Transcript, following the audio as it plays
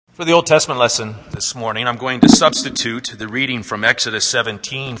For the Old Testament lesson this morning, I'm going to substitute the reading from Exodus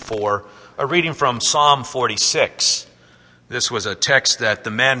 17 for a reading from Psalm 46. This was a text that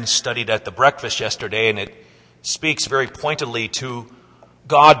the men studied at the breakfast yesterday, and it speaks very pointedly to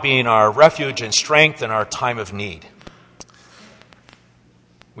God being our refuge and strength in our time of need.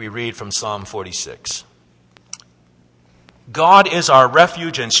 We read from Psalm 46. God is our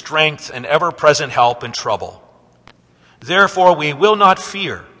refuge and strength and ever-present help in trouble. Therefore we will not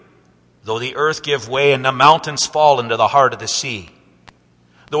fear, though the earth give way and the mountains fall into the heart of the sea,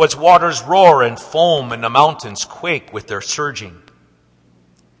 though its waters roar and foam and the mountains quake with their surging.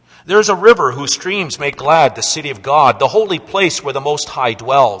 There is a river whose streams make glad the city of God, the holy place where the Most High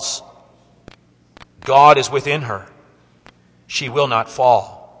dwells. God is within her. She will not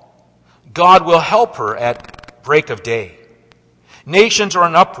fall. God will help her at break of day. Nations are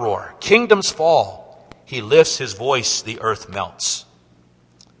in uproar. Kingdoms fall. He lifts his voice, the earth melts.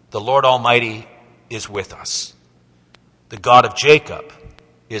 The Lord Almighty is with us. The God of Jacob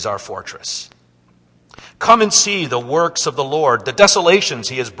is our fortress. Come and see the works of the Lord, the desolations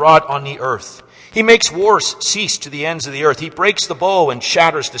he has brought on the earth. He makes wars cease to the ends of the earth. He breaks the bow and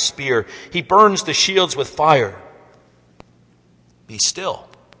shatters the spear. He burns the shields with fire. Be still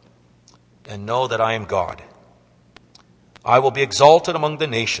and know that I am God. I will be exalted among the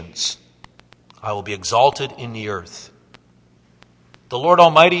nations. I will be exalted in the earth. The Lord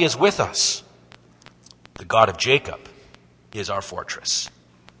Almighty is with us. The God of Jacob is our fortress.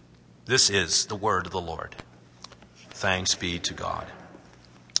 This is the word of the Lord. Thanks be to God.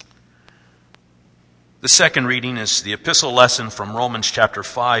 The second reading is the epistle lesson from Romans chapter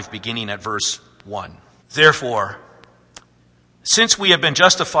 5, beginning at verse 1. Therefore, since we have been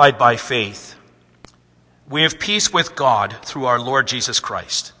justified by faith, we have peace with God through our Lord Jesus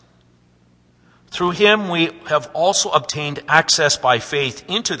Christ. Through him we have also obtained access by faith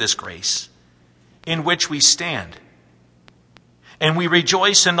into this grace in which we stand. And we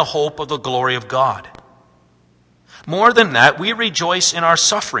rejoice in the hope of the glory of God. More than that, we rejoice in our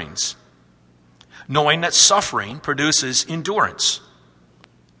sufferings, knowing that suffering produces endurance.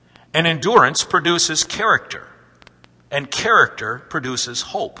 And endurance produces character. And character produces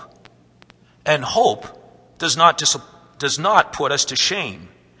hope. And hope does not put us to shame,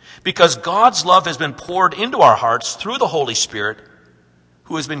 because God's love has been poured into our hearts through the Holy Spirit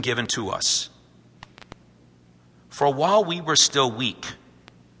who has been given to us. For while we were still weak,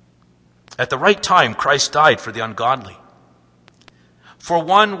 at the right time Christ died for the ungodly. For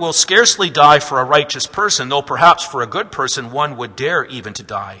one will scarcely die for a righteous person, though perhaps for a good person one would dare even to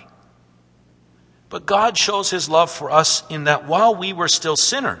die. But God shows his love for us in that while we were still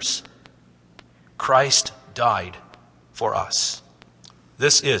sinners, Christ died for us.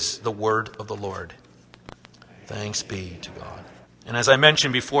 This is the word of the Lord. Thanks be to God. And as I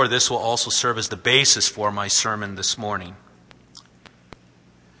mentioned before, this will also serve as the basis for my sermon this morning.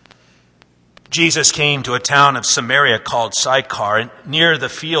 Jesus came to a town of Samaria called Sychar, near the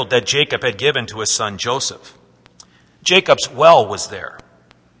field that Jacob had given to his son Joseph. Jacob's well was there.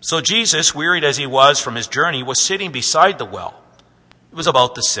 So Jesus, wearied as he was from his journey, was sitting beside the well. It was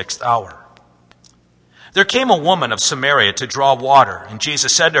about the 6th hour. There came a woman of Samaria to draw water, and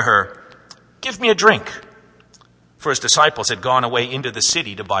Jesus said to her, "Give me a drink." For his disciples had gone away into the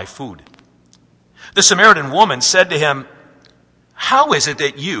city to buy food. The Samaritan woman said to him, "How is it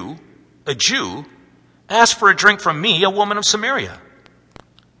that you, a Jew, ask for a drink from me, a woman of Samaria?"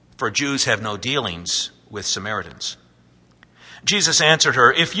 For Jews have no dealings with Samaritans. Jesus answered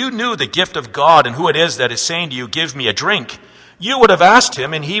her, "If you knew the gift of God and who it is that is saying to you, 'Give me a drink,' you would have asked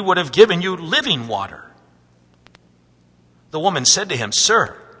him, and he would have given you living water." The woman said to him,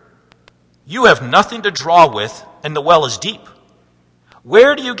 "Sir, you have nothing to draw with, and the well is deep.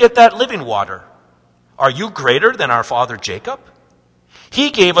 Where do you get that living water? Are you greater than our father Jacob? He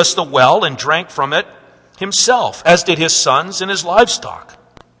gave us the well and drank from it himself, as did his sons and his livestock."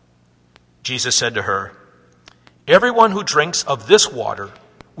 Jesus said to her, "Everyone who drinks of this water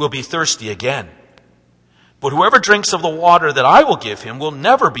will be thirsty again. But whoever drinks of the water that I will give him will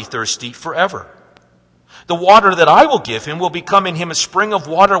never be thirsty forever. The water that I will give him will become in him a spring of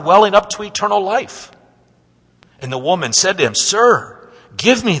water welling up to eternal life." And the woman said to him, "Sir,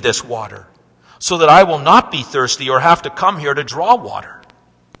 give me this water, so that I will not be thirsty or have to come here to draw water."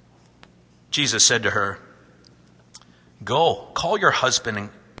 Jesus said to her, "Go, call your husband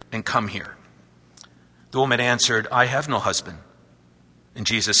and come here." The woman answered, "I have no husband." And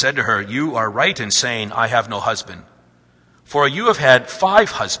Jesus said to her, "You are right in saying, 'I have no husband,' for you have had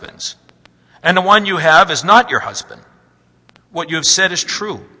 5 husbands, and the one you have is not your husband. What you have said is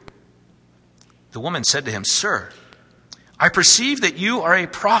true." The woman said to him, "Sir, I perceive that you are a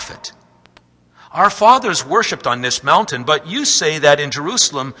prophet. Our fathers worshipped on this mountain, but you say that in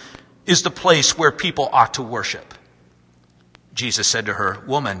Jerusalem is the place where people ought to worship." Jesus said to her,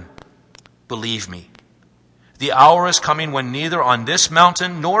 "Woman, believe me, the hour is coming when neither on this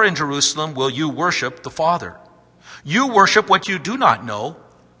mountain nor in Jerusalem will you worship the Father. You worship what you do not know.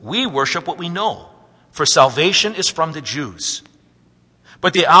 We worship what we know, for salvation is from the Jews.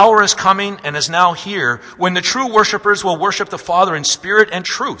 But the hour is coming and is now here when the true worshipers will worship the Father in spirit and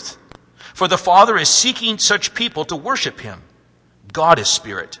truth. For the Father is seeking such people to worship him. God is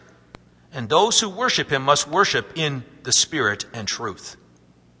spirit, and those who worship him must worship in the spirit and truth."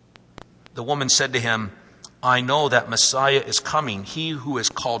 The woman said to him, "I know that Messiah is coming, he who is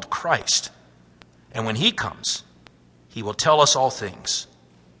called Christ. And when he comes, he will tell us all things."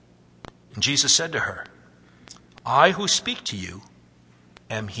 And Jesus said to her, "I who speak to you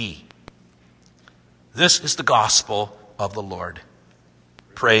am he." This is the gospel of the Lord.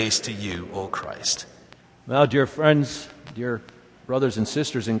 Praise to you, O Christ. Well, dear friends, dear brothers and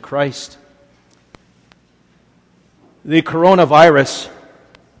sisters in Christ, the coronavirus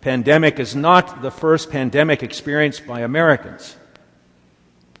pandemic is not the first pandemic experienced by Americans.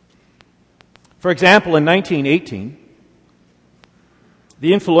 For example, in 1918,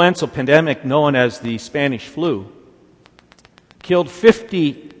 the influenza pandemic known as the Spanish flu killed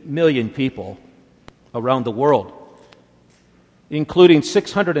 50 million people around the world, including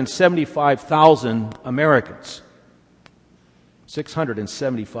 675,000 Americans.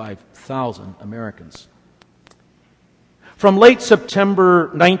 675,000 Americans. From late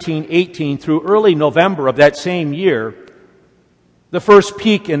September 1918 through early November of that same year, the first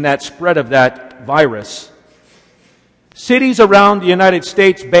peak in that spread of that virus, cities around the United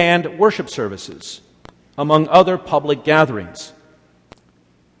States banned worship services, among other public gatherings.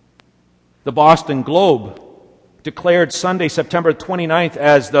 The Boston Globe declared Sunday, September 29th,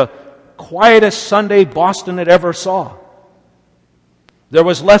 as the quietest Sunday Boston had ever saw. There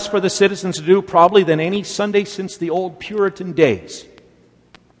was less for the citizens to do probably than any Sunday since the old Puritan days.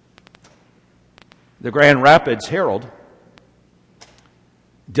 The Grand Rapids Herald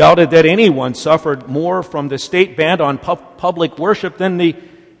doubted that anyone suffered more from the state ban on public worship than the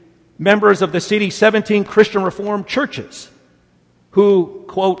members of the city's 17 Christian Reformed churches, who,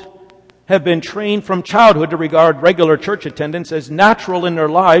 quote, have been trained from childhood to regard regular church attendance as natural in their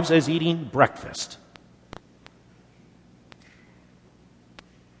lives as eating breakfast.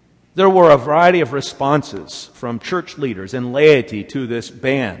 There were a variety of responses from church leaders and laity to this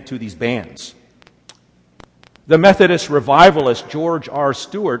ban, to these bans. The Methodist revivalist George R.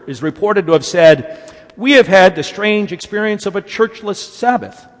 Stewart is reported to have said, "We have had the strange experience of a churchless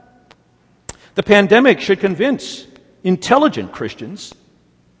Sabbath. The pandemic should convince intelligent Christians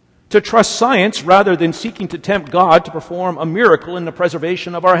to trust science rather than seeking to tempt God to perform a miracle in the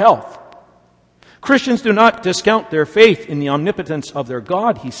preservation of our health. Christians do not discount their faith in the omnipotence of their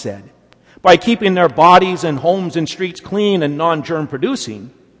God," he said, "by keeping their bodies and homes and streets clean and non-germ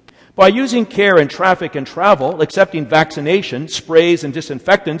producing, by using care in traffic and travel, accepting vaccination, sprays and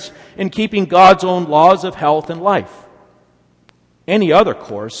disinfectants, and keeping God's own laws of health and life. Any other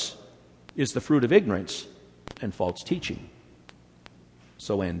course is the fruit of ignorance and false teaching."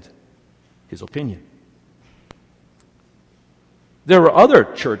 So end his opinion. There were other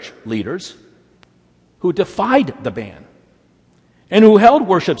church leaders who defied the ban and who held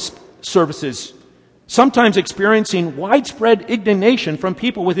worship services, sometimes experiencing widespread indignation from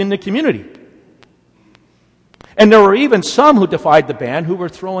people within the community. And there were even some who defied the ban who were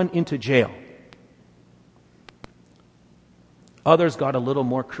thrown into jail. Others got a little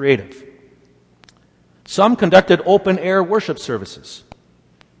more creative. Some conducted open-air worship services.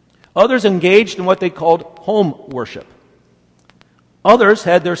 Others engaged in what they called home worship. Others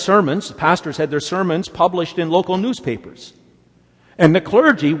had their sermons, pastors had their sermons published in local newspapers. And the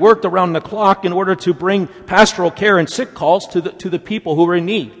clergy worked around the clock in order to bring pastoral care and sick calls to the people who were in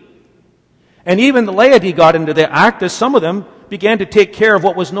need. And even the laity got into the act as some of them began to take care of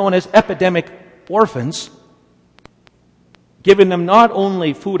what was known as epidemic orphans, giving them not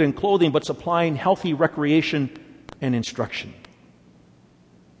only food and clothing, but supplying healthy recreation and instruction.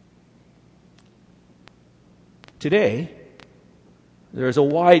 Today, there is a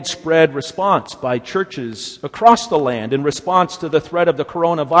widespread response by churches across the land in response to the threat of the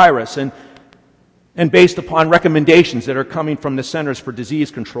coronavirus and based upon recommendations that are coming from the Centers for Disease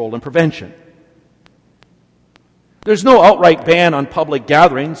Control and Prevention. There's no outright ban on public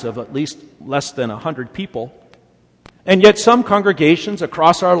gatherings of at least less than 100 people, and yet some congregations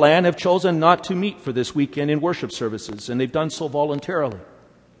across our land have chosen not to meet for this weekend in worship services, and they've done so voluntarily.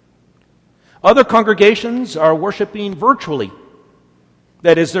 Other congregations are worshiping virtually.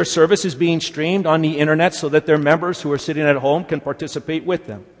 That is, their service is being streamed on the internet so that their members who are sitting at home can participate with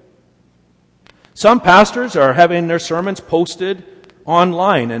them. Some pastors are having their sermons posted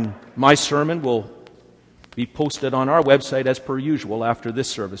online, and my sermon will be posted on our website as per usual after this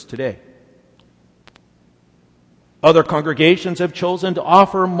service today. Other congregations have chosen to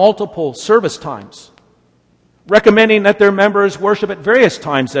offer multiple service times, recommending that their members worship at various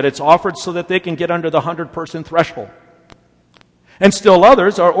times that it's offered so that they can get under the 100-person threshold. And still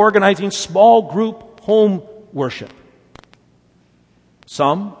others are organizing small group home worship.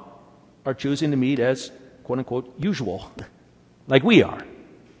 Some are choosing to meet as, quote-unquote, usual, like we are,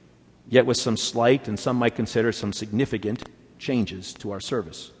 yet with some slight and some might consider some significant changes to our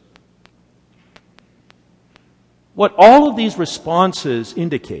service. What all of these responses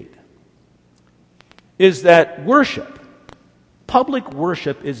indicate is that worship, public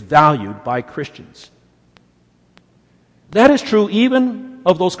worship, is valued by Christians. That is true even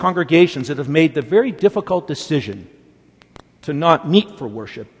of those congregations that have made the very difficult decision to not meet for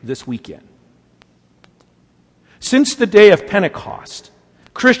worship this weekend. Since the day of Pentecost,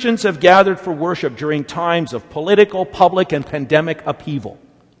 Christians have gathered for worship during times of political, public, and pandemic upheaval.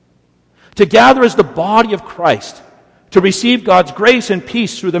 To gather as the body of Christ, to receive God's grace and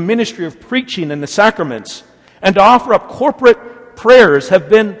peace through the ministry of preaching and the sacraments, and to offer up corporate prayers have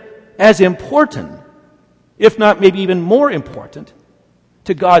been as important, if not maybe even more important,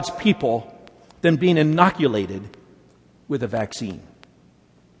 to God's people than being inoculated with a vaccine.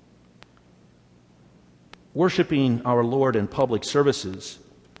 Worshiping our Lord in public services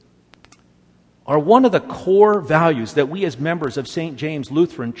are one of the core values that we as members of St. James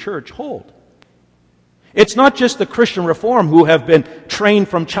Lutheran Church hold. It's not just the Christian Reformed who have been trained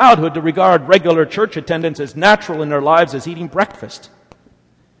from childhood to regard regular church attendance as natural in their lives as eating breakfast.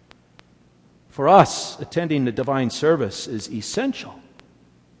 For us, attending the divine service is essential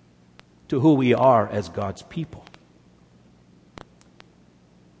to who we are as God's people.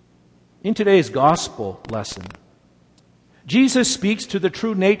 In today's gospel lesson, Jesus speaks to the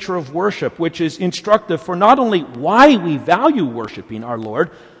true nature of worship, which is instructive for not only why we value worshiping our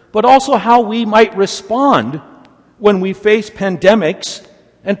Lord, but also how we might respond when we face pandemics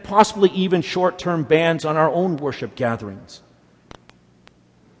and possibly even short-term bans on our own worship gatherings.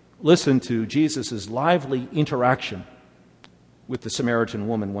 Listen to Jesus' lively interaction with the Samaritan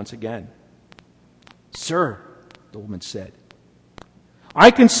woman once again. "Sir," the woman said,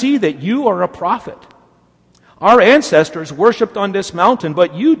 "I can see that you are a prophet. Our ancestors worshipped on this mountain,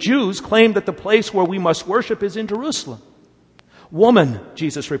 but you Jews claim that the place where we must worship is in Jerusalem." "Woman,"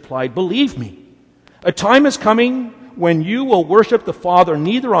 Jesus replied, "believe me, a time is coming when you will worship the Father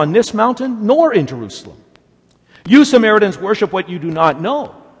neither on this mountain nor in Jerusalem. You Samaritans worship what you do not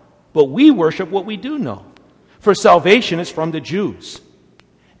know, but we worship what we do know, for salvation is from the Jews.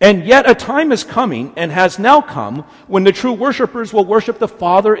 And yet a time is coming, and has now come, when the true worshipers will worship the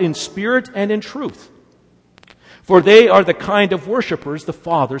Father in spirit and in truth. For they are the kind of worshipers the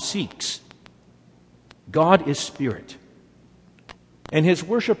Father seeks. God is spirit, and his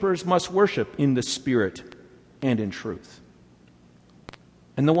worshipers must worship in the spirit and in truth."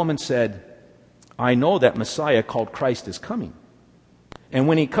 And the woman said, "I know that Messiah called Christ is coming. And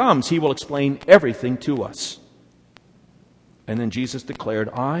when he comes, he will explain everything to us." And then Jesus declared,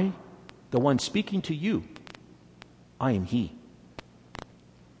 "I, the one speaking to you, I am he."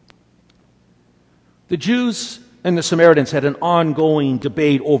 The Jews and the Samaritans had an ongoing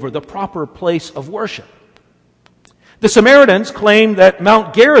debate over the proper place of worship. The Samaritans claimed that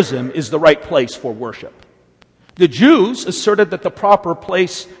Mount Gerizim is the right place for worship. The Jews asserted that the proper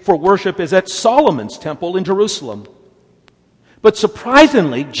place for worship is at Solomon's temple in Jerusalem. But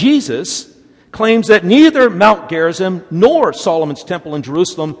surprisingly, Jesus claims that neither Mount Gerizim nor Solomon's temple in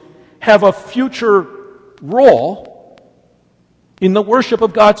Jerusalem have a future role in the worship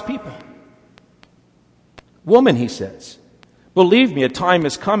of God's people. "Woman," he says, "believe me, a time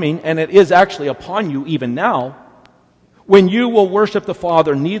is coming, and it is actually upon you even now, when you will worship the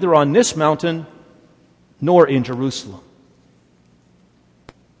Father neither on this mountain nor in Jerusalem."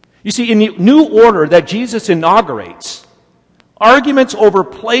 You see, in the new order that Jesus inaugurates, arguments over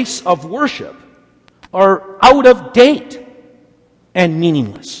place of worship are out of date and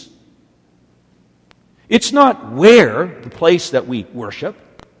meaningless. It's not where the place that we worship,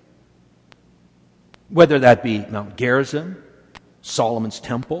 whether that be Mount Gerizim, Solomon's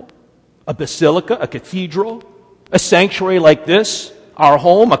temple, a basilica, a cathedral, a sanctuary like this, our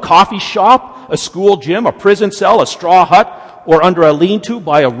home, a coffee shop, a school gym, a prison cell, a straw hut, or under a lean-to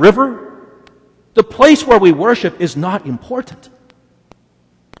by a river. The place where we worship is not important.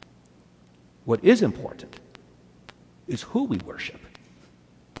 What is important is who we worship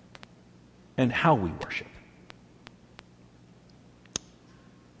and how we worship.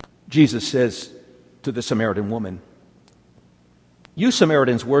 Jesus says to the Samaritan woman, "You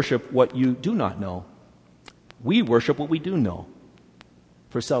Samaritans worship what you do not know. We worship what we do know,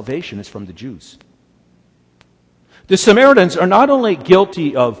 for salvation is from the Jews." The Samaritans are not only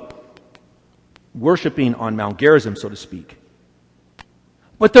guilty of worshiping on Mount Gerizim, so to speak,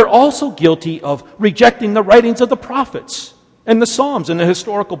 but they're also guilty of rejecting the writings of the prophets and the Psalms and the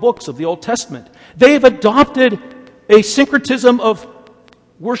historical books of the Old Testament. They have adopted a syncretism of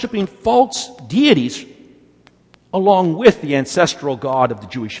worshiping false deities along with the ancestral God of the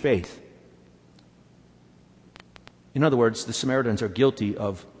Jewish faith. In other words, the Samaritans are guilty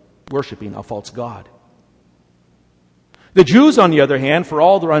of worshiping a false god. The Jews, on the other hand, for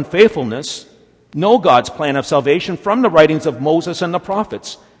all their unfaithfulness, know God's plan of salvation from the writings of Moses and the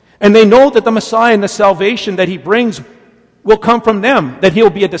prophets. And they know that the Messiah and the salvation that he brings will come from them, that he'll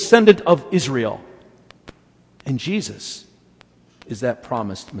be a descendant of Israel. And Jesus is that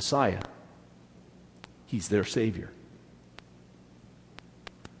promised Messiah. He's their Savior.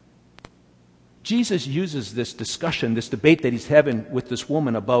 Jesus uses this discussion, this debate that he's having with this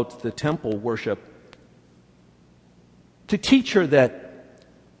woman about the temple worship, to teach her that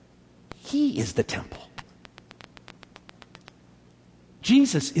he is the temple.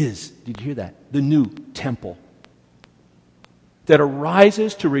 Jesus is, did you hear that? The new temple that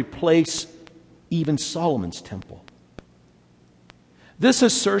arises to replace even Solomon's temple. This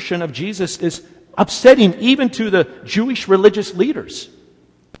assertion of Jesus is upsetting even to the Jewish religious leaders.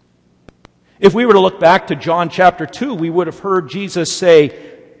 If we were to look back to John chapter 2, we would have heard Jesus say,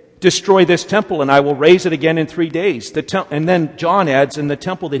 "Destroy this temple and I will raise it again in 3 days." And then John adds, and the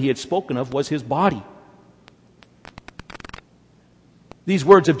temple that he had spoken of was his body. These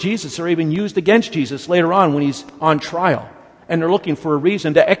words of Jesus are even used against Jesus later on when he's on trial and they're looking for a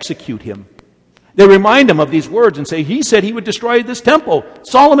reason to execute him. They remind him of these words and say, he said he would destroy this temple,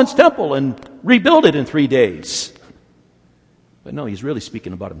 Solomon's temple, and rebuild it in 3 days. But no, he's really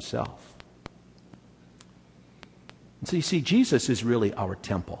speaking about himself. And so you see, Jesus is really our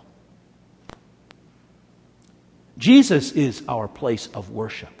temple. Jesus is our place of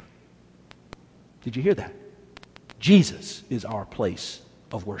worship. Did you hear that? Jesus is our place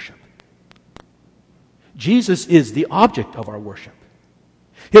of worship. Jesus is the object of our worship.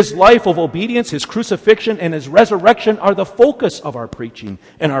 His life of obedience, his crucifixion, and his resurrection are the focus of our preaching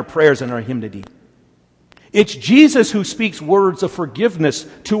and our prayers and our hymnody. It's Jesus who speaks words of forgiveness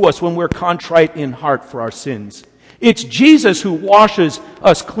to us when we're contrite in heart for our sins. It's Jesus who washes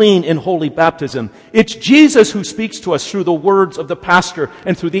us clean in holy baptism. It's Jesus who speaks to us through the words of the pastor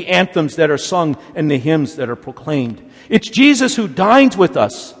and through the anthems that are sung and the hymns that are proclaimed. It's Jesus who dines with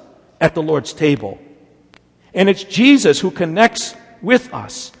us at the Lord's table. And it's Jesus who connects with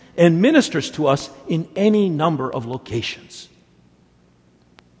us and ministers to us in any number of locations.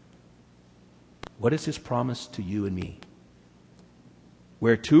 What is his promise to you and me?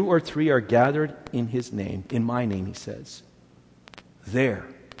 Where 2 or 3 are gathered in his name, in my name, he says, there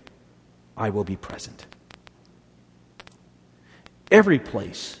I will be present. Every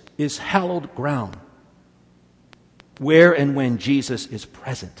place is hallowed ground where and when Jesus is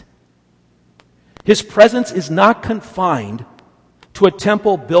present. His presence is not confined to a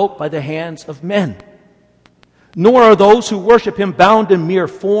temple built by the hands of men, nor are those who worship him bound in mere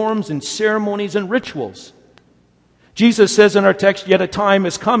forms and ceremonies and rituals. Jesus says in our text, "Yet a time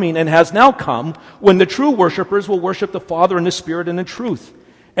is coming and has now come when the true worshipers will worship the Father in the Spirit and in truth.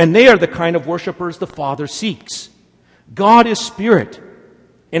 And they are the kind of worshipers the Father seeks. God is Spirit,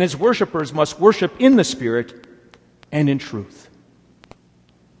 and his worshipers must worship in the Spirit and in truth."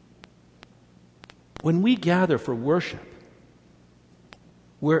 When we gather for worship,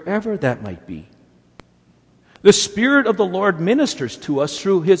 wherever that might be, the Spirit of the Lord ministers to us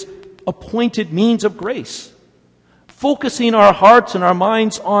through his appointed means of grace, focusing our hearts and our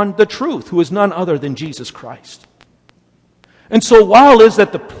minds on the truth, who is none other than Jesus Christ. And so while it is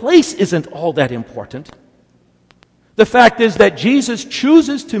that the place isn't all that important, the fact is that Jesus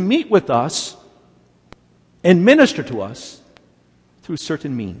chooses to meet with us and minister to us through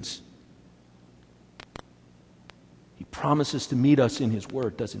certain means. He promises to meet us in his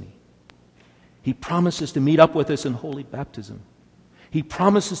word, doesn't he? He promises to meet up with us in holy baptism. He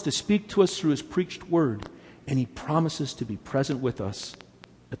promises to speak to us through his preached word. And he promises to be present with us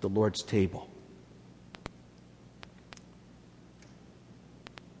at the Lord's table.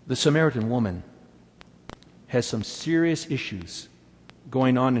 The Samaritan woman has some serious issues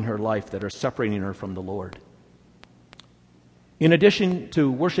going on in her life that are separating her from the Lord. In addition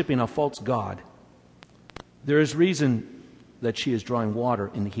to worshiping a false god, there is reason that she is drawing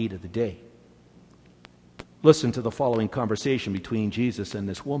water in the heat of the day. Listen to the following conversation between Jesus and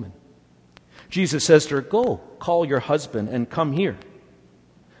this woman. Jesus says to her, "Go, call your husband and come here."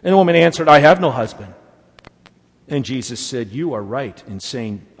 And the woman answered, "I have no husband." And Jesus said, "You are right in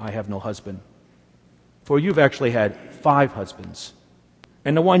saying, 'I have no husband.' For you've actually had 5 husbands,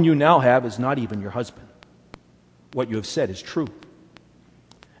 and the one you now have is not even your husband. What you have said is true."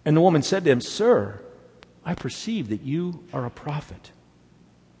 And the woman said to him, "Sir, I perceive that you are a prophet."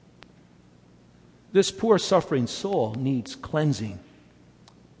 This poor suffering soul needs cleansing.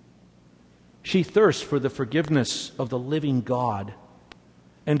 She thirsts for the forgiveness of the living God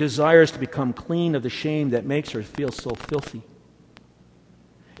and desires to become clean of the shame that makes her feel so filthy.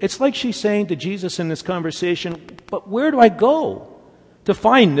 It's like she's saying to Jesus in this conversation, "But where do I go to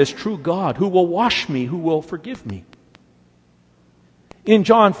find this true God who will wash me, who will forgive me?" In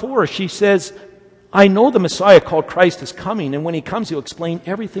John 4, she says, "I know the Messiah called Christ is coming, and when he comes, he'll explain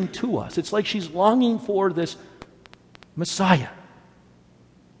everything to us." It's like she's longing for this Messiah.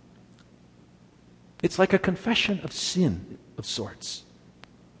 It's like a confession of sin of sorts.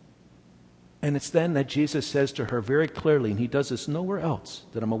 And it's then that Jesus says to her very clearly, and he does this nowhere else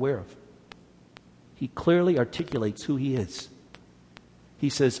that I'm aware of. He clearly articulates who he is. He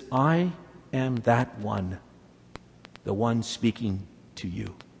says, "I am that one, the one speaking to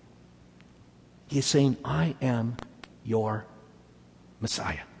you." He is saying, "I am your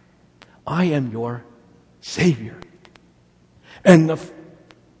Messiah. I am your Savior." And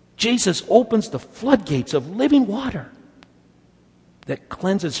Jesus opens the floodgates of living water that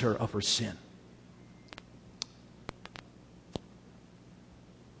cleanses her of her sin.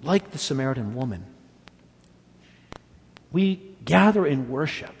 Like the Samaritan woman, we gather in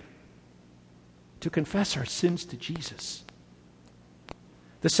worship to confess our sins to Jesus.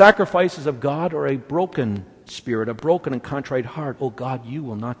 The sacrifices of God are a broken spirit, a broken and contrite heart. Oh God, you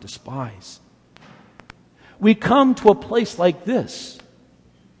will not despise. We come to a place like this,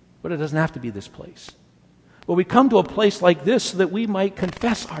 but it doesn't have to be this place. But we come to a place like this so that we might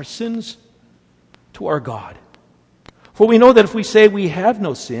confess our sins to our God. For we know that if we say we have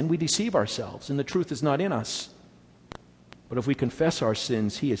no sin, we deceive ourselves, and the truth is not in us. But if we confess our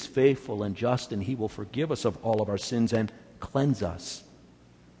sins, he is faithful and just, and he will forgive us of all of our sins and cleanse us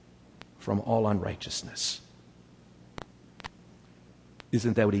from all unrighteousness.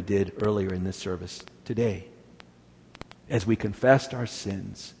 Isn't that what he did earlier in this service today? As we confessed our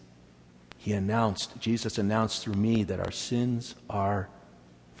sins, Jesus announced through me that our sins are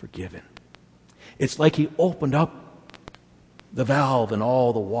forgiven. It's like he opened up the valve and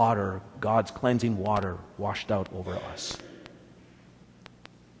all the water, God's cleansing water, washed out over us.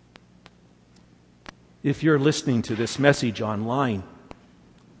 If you're listening to this message online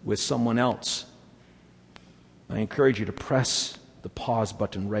with someone else, I encourage you to press the pause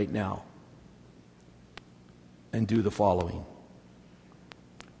button right now and do the following.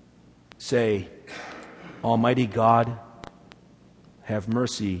 Say, "Almighty God, have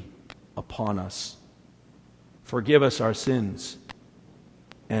mercy upon us. Forgive us our sins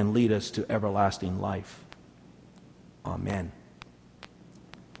and lead us to everlasting life. Amen."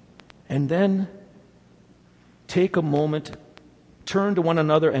 And then take a moment, turn to one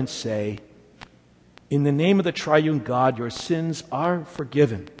another and say, "In the name of the triune God, your sins are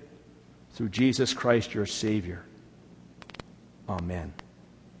forgiven through Jesus Christ, your Savior. Amen."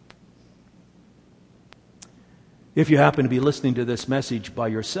 If you happen to be listening to this message by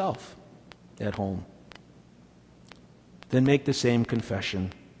yourself at home, then make the same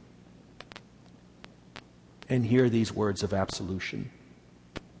confession and hear these words of absolution.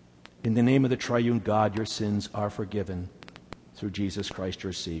 In the name of the triune God, your sins are forgiven through Jesus Christ,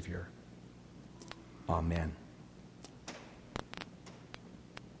 your Savior. Amen.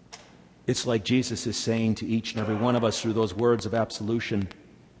 It's like Jesus is saying to each and every one of us through those words of absolution,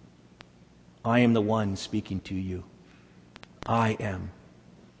 "I am the one speaking to you. I am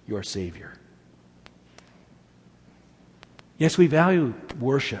your Savior." Yes, we value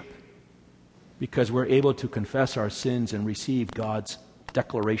worship because we're able to confess our sins and receive God's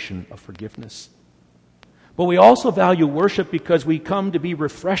declaration of forgiveness. But we also value worship because we come to be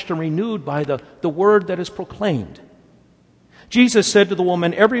refreshed and renewed by the word that is proclaimed. Jesus said to the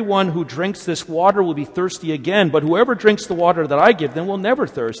woman, "Everyone who drinks this water will be thirsty again, but whoever drinks the water that I give them will never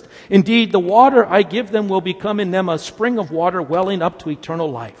thirst. Indeed, the water I give them will become in them a spring of water welling up to eternal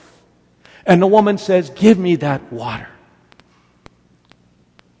life." And the woman says, "Give me that water."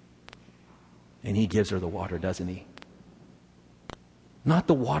 And he gives her the water, doesn't he? Not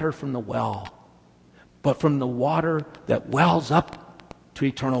the water from the well, but from the water that wells up to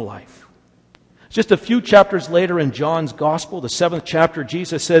eternal life. Just a few chapters later in John's Gospel, the 7th chapter,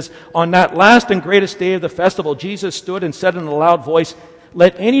 Jesus says, "On that last and greatest day of the festival, Jesus stood and said in a loud voice,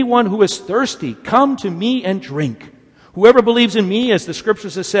 'Let anyone who is thirsty come to me and drink. Whoever believes in me, as the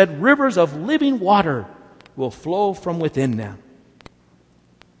Scriptures have said, rivers of living water will flow from within them.'"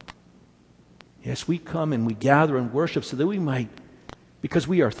 Yes, we come and we gather and worship so that we might, because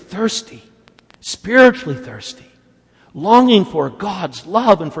we are thirsty, spiritually thirsty, longing for God's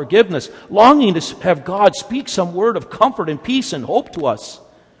love and forgiveness, longing to have God speak some word of comfort and peace and hope to us,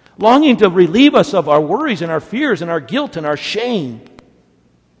 longing to relieve us of our worries and our fears and our guilt and our shame.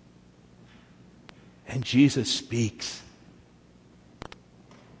 And Jesus speaks.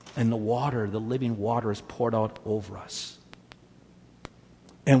 And the water, the living water, is poured out over us.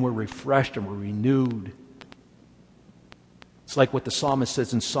 And we're refreshed and we're renewed. It's like what the psalmist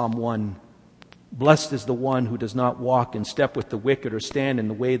says in Psalm 1. "Blessed is the one who does not walk in step with the wicked, or stand in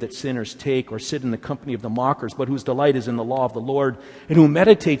the way that sinners take, or sit in the company of the mockers, but whose delight is in the law of the Lord, and who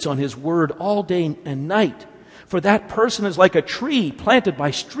meditates on his word all day and night. For that person is like a tree planted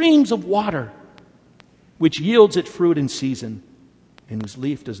by streams of water, which yields its fruit in season, and whose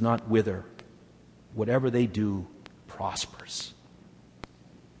leaf does not wither. Whatever they do prospers."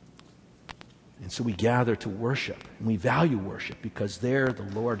 And so we gather to worship, and we value worship because there the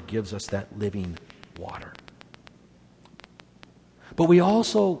Lord gives us that living water. But we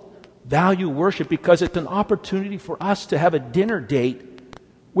also value worship because it's an opportunity for us to have a dinner date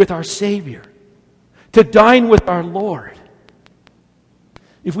with our Savior, to dine with our Lord.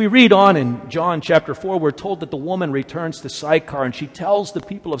 If we read on in John chapter 4, we're told that the woman returns to Sychar, and she tells the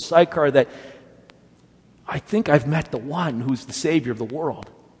people of Sychar that, "I think I've met the one who's the Savior of the world."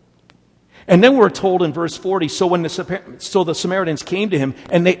 And then we're told in verse 40, so the Samaritans came to him,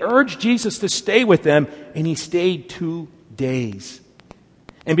 and they urged Jesus to stay with them, and he stayed 2 days.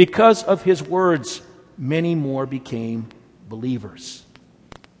 And because of his words, many more became believers.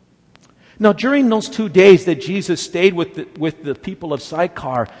 Now, during those 2 days that Jesus stayed with the people of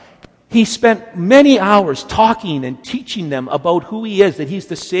Sychar, he spent many hours talking and teaching them about who he is, that he's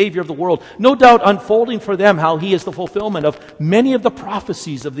the Savior of the world. No doubt unfolding for them how he is the fulfillment of many of the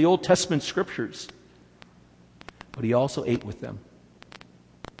prophecies of the Old Testament scriptures. But he also ate with them.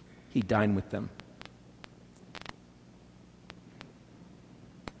 He dined with them.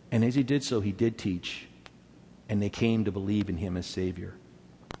 And as he did so, he did teach, and they came to believe in him as Savior.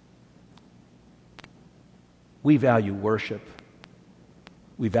 We value worship.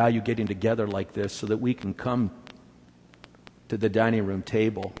 We value getting together like this so that we can come to the dining room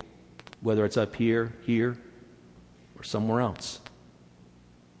table, whether it's up here, or somewhere else.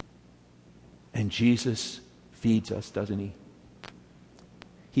 And Jesus feeds us, doesn't he?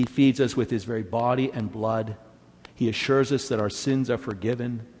 He feeds us with his very body and blood. He assures us that our sins are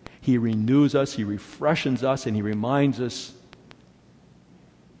forgiven. He renews us, he refreshes us, and he reminds us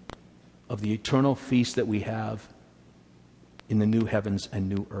of the eternal feast that we have in the new heavens and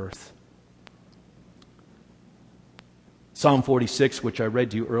new earth. Psalm 46, which I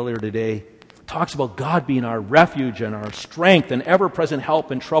read to you earlier today, talks about God being our refuge and our strength and ever-present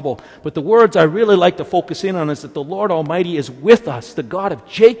help in trouble. But the words I really like to focus in on is that the Lord Almighty is with us. The God of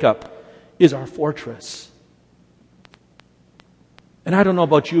Jacob is our fortress. And I don't know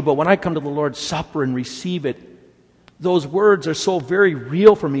about you, but when I come to the Lord's Supper and receive it, those words are so very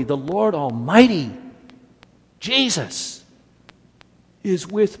real for me. The Lord Almighty, Jesus, is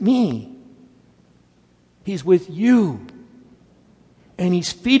with me. He's with you. And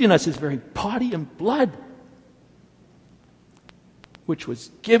he's feeding us his very body and blood, which was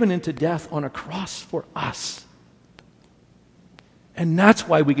given into death on a cross for us. And that's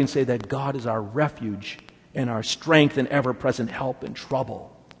why we can say that God is our refuge and our strength and ever-present help in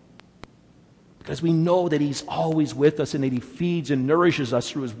trouble. Because we know that he's always with us and that he feeds and nourishes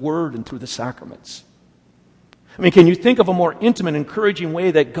us through his word and through the sacraments. I mean, can you think of a more intimate, encouraging way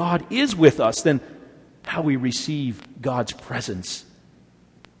that God is with us than how we receive God's presence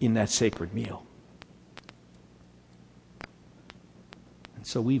in that sacred meal? And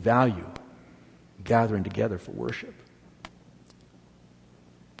so we value gathering together for worship.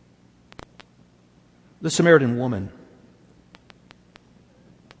 The Samaritan woman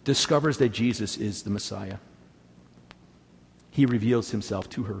discovers that Jesus is the Messiah. He reveals himself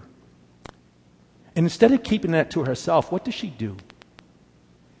to her. And instead of keeping that to herself, what does she do?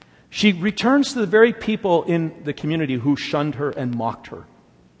 She returns to the very people in the community who shunned her and mocked her.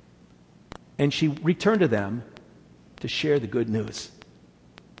 And she returned to them to share the good news.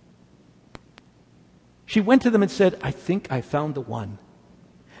 She went to them and said, "I think I found the one."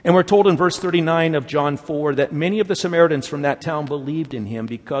 And we're told in verse 39 of John 4 that many of the Samaritans from that town believed in him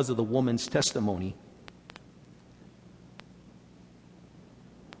because of the woman's testimony.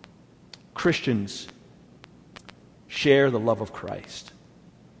 Christians share the love of Christ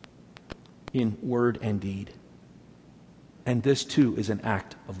in word and deed. And this too is an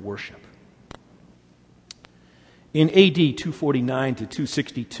act of worship. In AD 249 to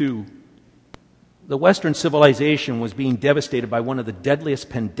 262, the Western civilization was being devastated by one of the deadliest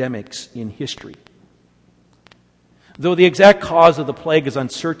pandemics in history. Though the exact cause of the plague is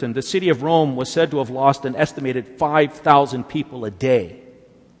uncertain, the city of Rome was said to have lost an estimated 5,000 people a day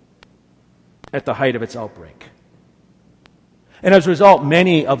at the height of its outbreak. And as a result,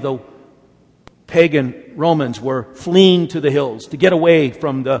 many of the pagan Romans were fleeing to the hills to get away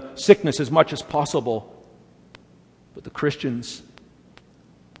from the sickness as much as possible. But the Christians,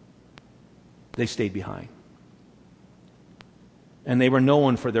 they stayed behind. And they were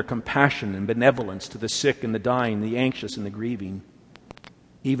known for their compassion and benevolence to the sick and the dying, the anxious and the grieving,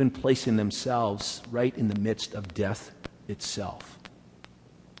 even placing themselves right in the midst of death itself.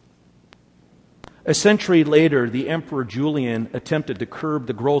 A century later, the Emperor Julian attempted to curb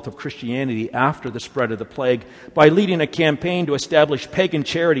the growth of Christianity after the spread of the plague by leading a campaign to establish pagan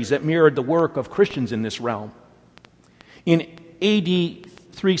charities that mirrored the work of Christians in this realm. In AD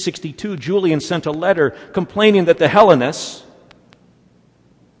 362, Julian sent a letter complaining that the Hellenists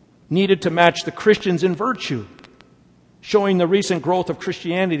needed to match the Christians in virtue, showing the recent growth of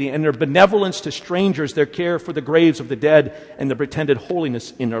Christianity and their benevolence to strangers, their care for the graves of the dead, and the pretended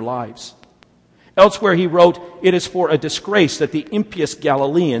holiness in their lives. Elsewhere he wrote, "It is for a disgrace that the impious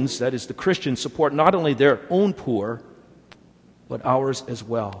Galileans," that is the Christians, "support not only their own poor, but ours as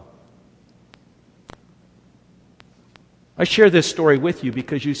well." I share this story with you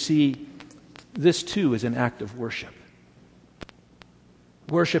because you see, this too is an act of worship.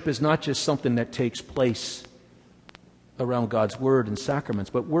 Worship is not just something that takes place around God's Word and sacraments,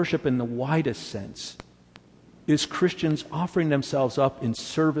 but worship in the widest sense is Christians offering themselves up in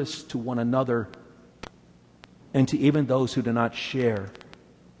service to one another and to even those who do not share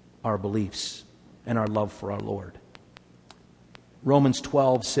our beliefs and our love for our Lord. Romans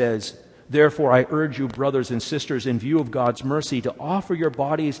 12 says, "Therefore I urge you, brothers and sisters, in view of God's mercy, to offer your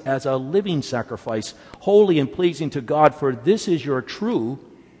bodies as a living sacrifice, holy and pleasing to God, for this is your true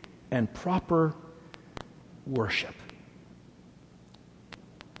and proper worship."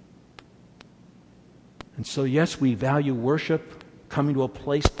 And so, yes, we value worship, coming to a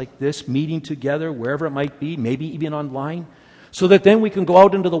place like this, meeting together, wherever it might be, maybe even online, so that then we can go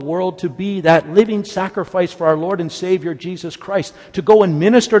out into the world to be that living sacrifice for our Lord and Savior Jesus Christ, to go and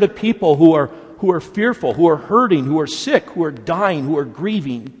minister to people who are fearful, who are hurting, who are sick, who are dying, who are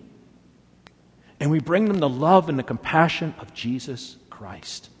grieving. And we bring them the love and the compassion of Jesus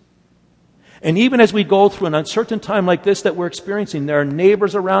Christ. And even as we go through an uncertain time like this that we're experiencing, there are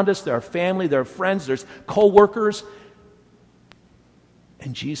neighbors around us, there are family, there are friends, there's co-workers,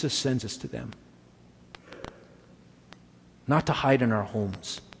 and Jesus sends us to them. Not to hide in our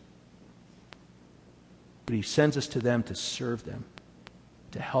homes, but He sends us to them to serve them,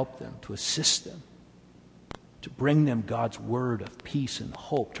 to help them, to assist them, to bring them God's word of peace and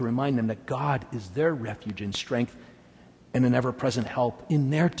hope, to remind them that God is their refuge and strength and an ever-present help in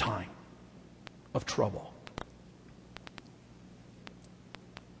their time of trouble.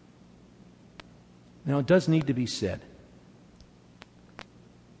 Now, it does need to be said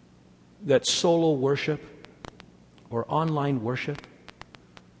that solo worship or online worship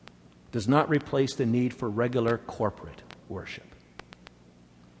does not replace the need for regular corporate worship.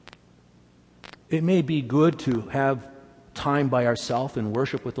 It may be good to have time by ourselves in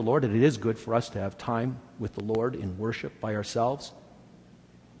worship with the Lord, and it is good for us to have time with the Lord in worship by ourselves.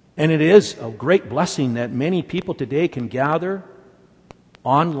 And it is a great blessing that many people today can gather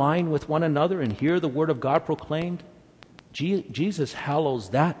online with one another and hear the Word of God proclaimed. Jesus hallows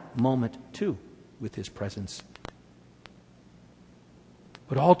that moment too with His presence.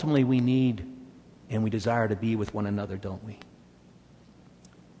 But ultimately we need and we desire to be with one another, don't we?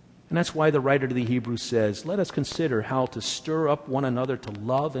 And that's why the writer to the Hebrews says, "Let us consider how to stir up one another to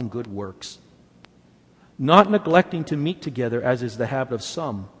love and good works, not neglecting to meet together as is the habit of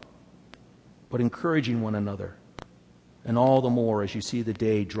some, but encouraging one another, and all the more as you see the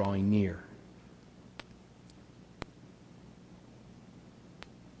day drawing near."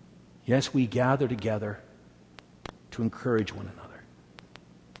 Yes, we gather together to encourage one another,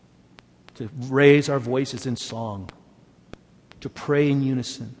 to raise our voices in song, to pray in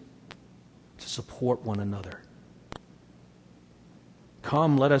unison, to support one another.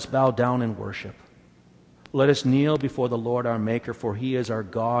 Come, let us bow down and worship. Let us kneel before the Lord our Maker, for he is our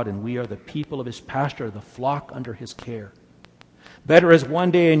God, and we are the people of his pasture, the flock under his care. Better is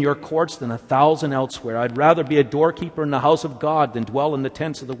one day in your courts than 1,000 elsewhere. I'd rather be a doorkeeper in the house of God than dwell in the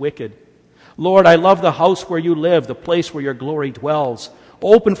tents of the wicked. Lord, I love the house where you live, the place where your glory dwells.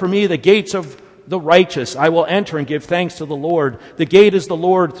 Open for me the gates of the righteous. I will enter and give thanks to the Lord. The gate is the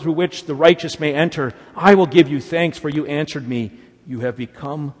Lord through which the righteous may enter. I will give you thanks, for you answered me. You have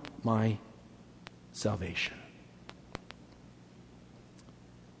become my salvation.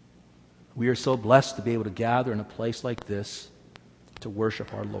 We are so blessed to be able to gather in a place like this to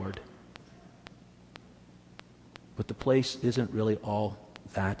worship our Lord. But the place isn't really all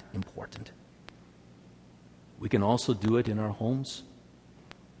that important. We can also do it in our homes.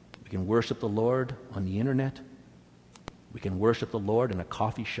 We can worship the Lord on the internet. We can worship the Lord in a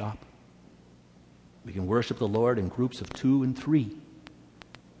coffee shop. We can worship the Lord in groups of 2 and 3.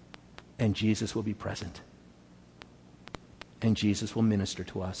 And Jesus will be present. And Jesus will minister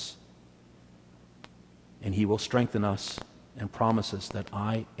to us. And he will strengthen us and promise us that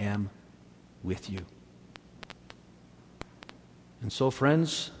I am with you. And so,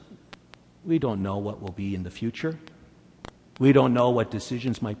 friends, we don't know what will be in the future. We don't know what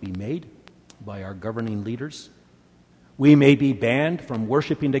decisions might be made by our governing leaders. We may be banned from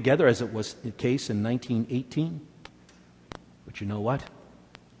worshiping together, as it was the case in 1918. But you know what?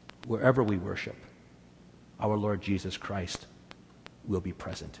 Wherever we worship, our Lord Jesus Christ will be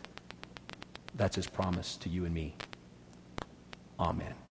present. That's his promise to you and me. Amen.